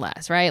less and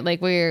less, right?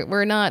 Like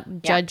we're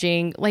not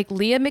judging. Like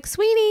Leah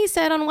McSweeney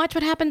said on Watch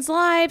What Happens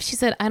Live, she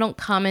said, I don't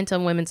comment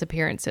on women's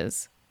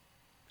appearances.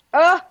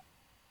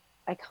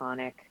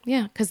 Iconic.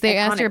 Yeah, because they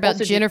asked her about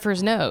Also, Jennifer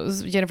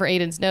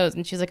Aydin's nose,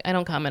 and she's like, I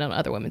don't comment on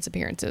other women's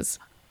appearances.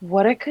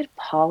 What a good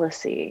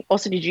policy.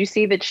 Also, did you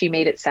see that she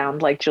made it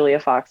sound like Julia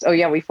Fox? Oh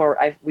yeah, we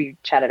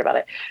chatted about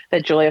it.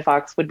 That Julia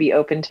Fox would be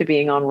open to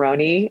being on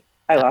Roni.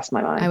 I lost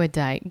my mind. I would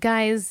die.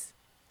 Guys,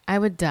 I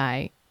would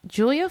die.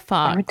 Julia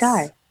Fox. I would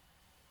die.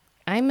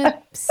 I'm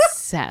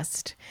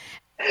obsessed.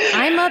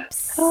 I'm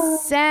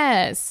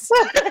obsessed.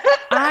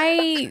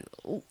 I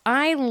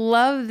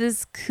love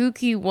this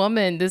kooky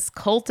woman, this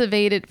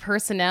cultivated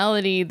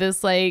personality,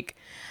 this like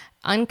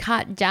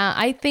uncut down.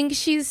 I think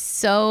she's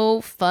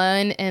so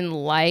fun and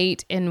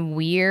light and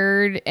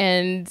weird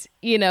and,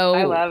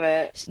 I love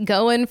it.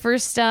 going for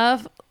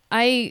stuff.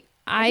 I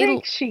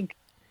think she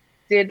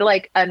did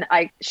like an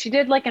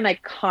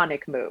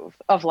iconic move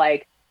of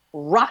like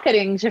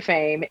rocketing to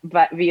fame,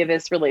 but via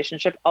this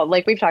relationship,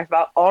 like we've talked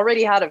about,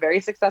 already had a very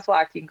successful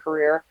acting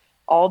career,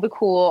 all the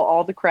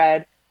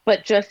cred,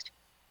 but just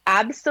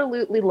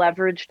absolutely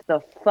leveraged the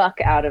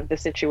fuck out of the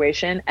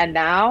situation. And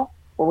now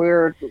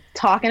we're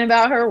talking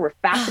about her, we're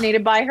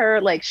fascinated by her.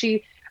 Like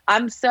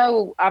I'm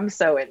so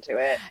into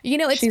it.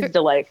 She's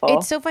delightful.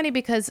 It's so funny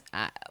because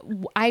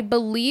I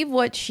believe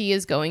what she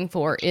is going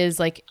for is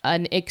like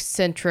an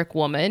eccentric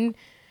woman.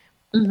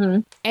 Mm-hmm.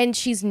 And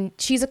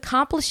she's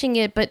accomplishing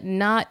it, but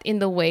not in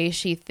the way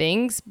she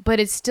thinks, but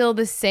it's still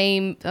the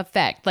same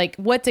effect. Like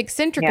what's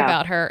eccentric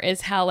about her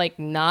is how like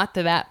not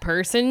that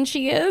person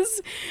she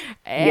is.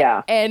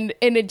 And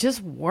it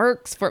just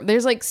works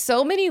there's like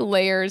so many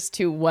layers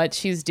to what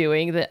she's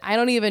doing that I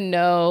don't even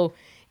know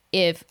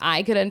if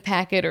I could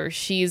unpack it or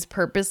she's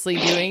purposely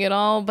doing it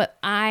all. But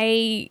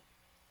I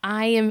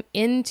am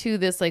into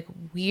this like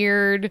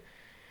weird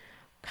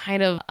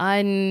kind of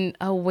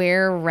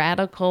unaware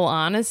radical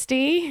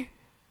honesty.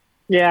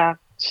 Yeah,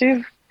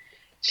 she's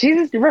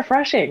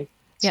refreshing.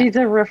 She's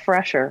a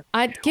refresher.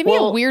 Give me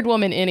a weird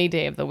woman any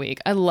day of the week.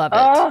 I love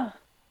it.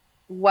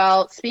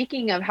 Well,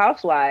 speaking of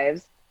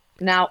Housewives,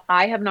 now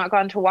I have not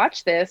gone to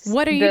watch this.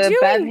 What are you doing?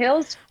 Bev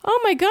Hills.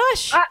 Oh my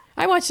gosh,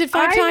 I watched it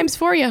 5 times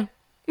for you.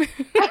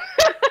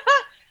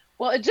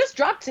 Well, it just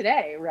dropped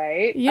today,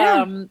 right?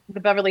 Yeah. The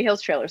Beverly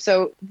Hills trailer.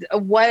 So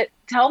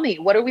tell me,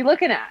 what are we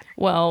looking at?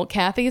 Well,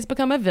 Kathy has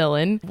become a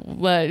villain.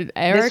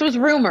 This was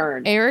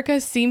rumored.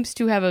 Erica seems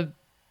to have a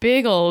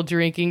big old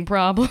drinking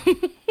problem.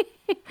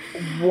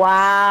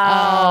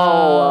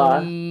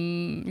 Wow.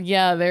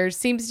 Yeah, there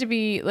seems to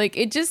be like,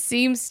 it just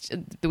seems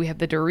we have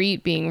the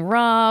Dorit being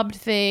robbed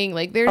thing.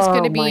 Like there's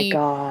going to be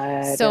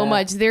so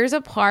much. There's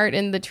a part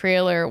in the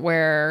trailer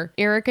where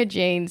Erica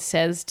Jane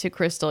says to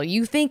Crystal,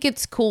 you think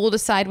it's cool to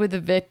side with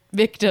the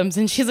victims?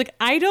 And she's like,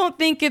 I don't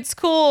think it's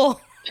cool.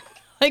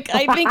 Like,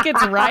 I think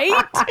it's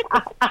right.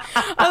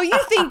 Oh, you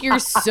think you're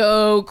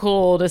so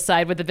cool to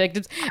side with the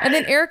victims. And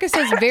then Erica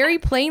says very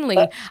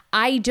plainly,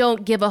 I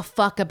don't give a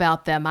fuck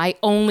about them. I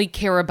only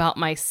care about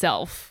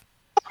myself.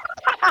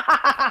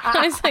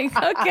 I was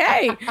like,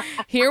 okay,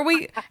 here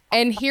we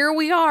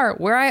are,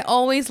 where I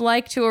always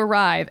like to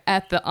arrive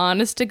at the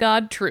honest to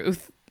God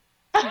truth.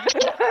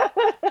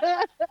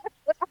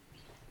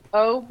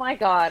 Oh my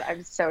God,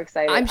 I'm so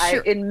excited. I'm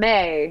sure in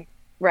May.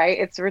 Right?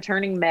 It's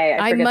returning May.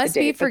 I must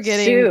the date, be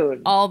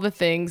forgetting all the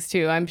things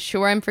too. I'm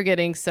sure I'm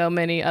forgetting so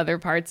many other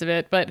parts of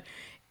it, but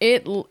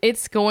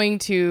it's going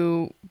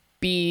to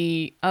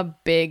be a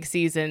big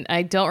season.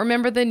 I don't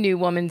remember the new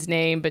woman's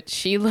name, but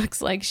she looks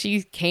like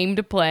she came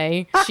to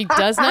play. She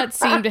does not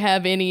seem to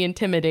have any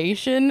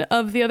intimidation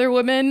of the other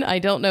women. I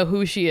don't know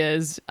who she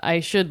is. I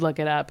should look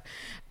it up.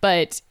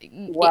 But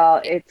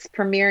it's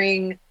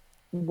premiering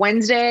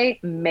Wednesday,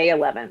 May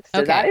 11th.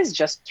 So that is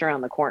just around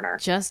the corner.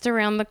 Just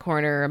around the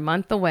corner, a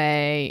month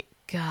away.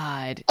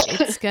 God.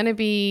 It's gonna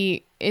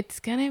be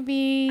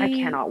I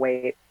cannot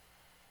wait.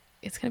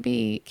 It's gonna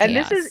be chaos. And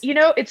this is,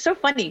 it's so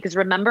funny because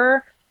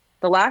remember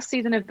the last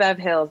season of Bev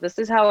Hills, this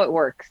is how it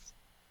works.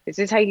 This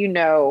is how you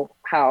know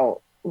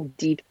how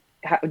deep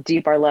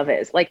our love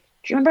is. Like,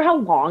 do you remember how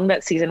long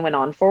that season went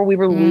on for? We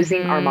were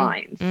losing our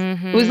minds.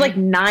 It was like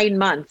 9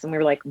 months and we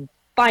were like,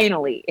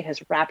 finally, it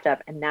has wrapped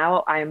up. And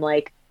now I'm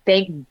like,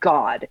 thank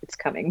God it's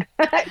coming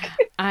back.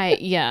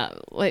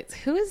 Like,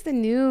 who is the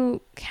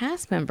new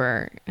cast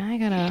member? I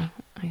gotta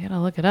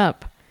look it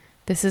up.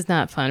 This is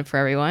not fun for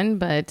everyone,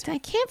 but I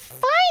can't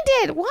find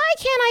it. Why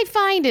can't I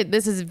find it?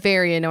 This is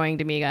very annoying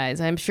to me,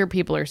 guys. I'm sure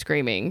people are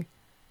screaming.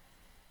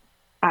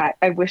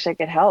 I wish I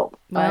could help.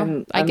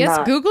 Well, I guess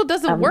Google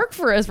doesn't work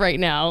for us right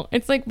now.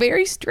 It's like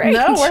very strange.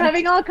 No, we're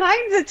having all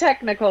kinds of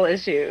technical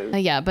issues.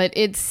 Yeah, but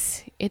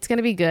it's going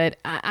to be good.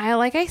 I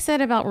like I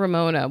said about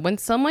Ramona, when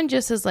someone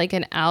just is like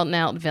an out and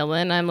out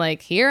villain, I'm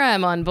like, here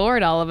I'm on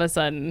board all of a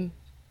sudden.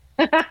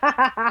 I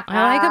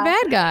like a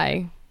bad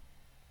guy.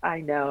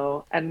 I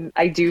know. And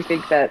I do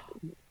think that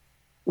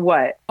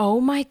what? Oh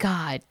my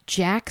God.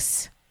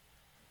 Jax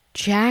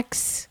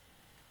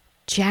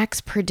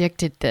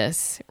predicted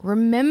this.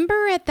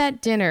 Remember at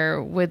that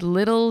dinner with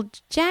little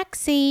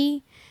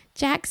Jaxie?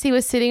 Jaxie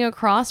was sitting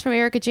across from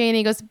Erica Jane and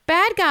he goes,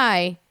 bad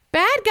guy.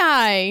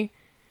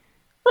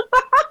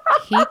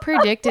 He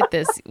predicted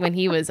this when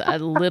he was a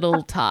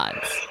little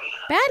tots.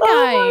 Bad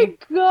guy. Oh my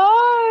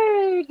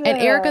God. And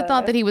Erica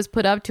thought that he was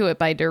put up to it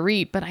by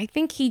Dorit, but I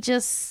think he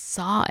just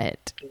saw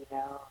it.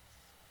 Yeah.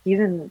 He's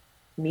in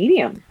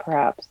medium,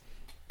 perhaps.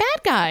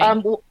 Bad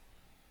guy.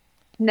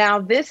 Now,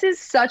 this is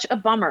such a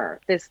bummer,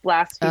 this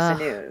last piece of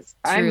news.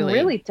 Truly. I'm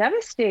really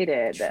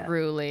devastated.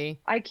 Truly.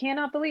 I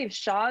cannot believe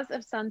Shaws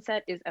of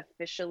Sunset is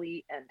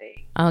officially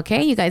ending.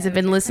 Okay, you guys have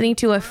been listening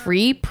to a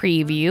free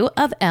preview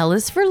of L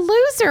is for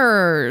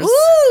Losers.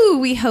 Ooh,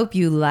 we hope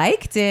you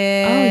liked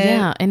it. Oh,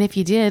 yeah. And if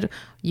you did,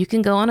 you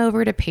can go on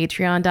over to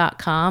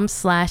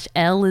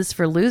patreon.com/L is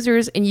for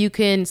Losers and you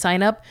can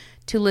sign up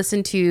to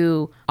listen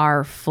to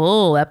our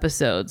full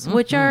episodes,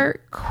 which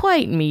are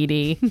quite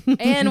meaty.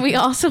 And we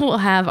also will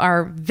have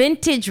our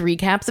vintage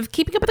recaps of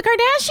Keeping Up with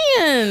the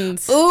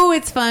Kardashians. Ooh,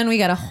 it's fun. We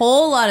got a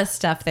whole lot of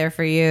stuff there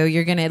for you.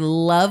 You're going to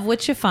love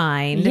what you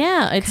find.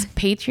 Yeah, it's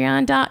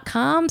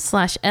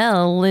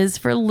patreon.com/L is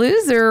for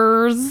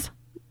Losers.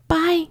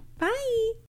 Bye.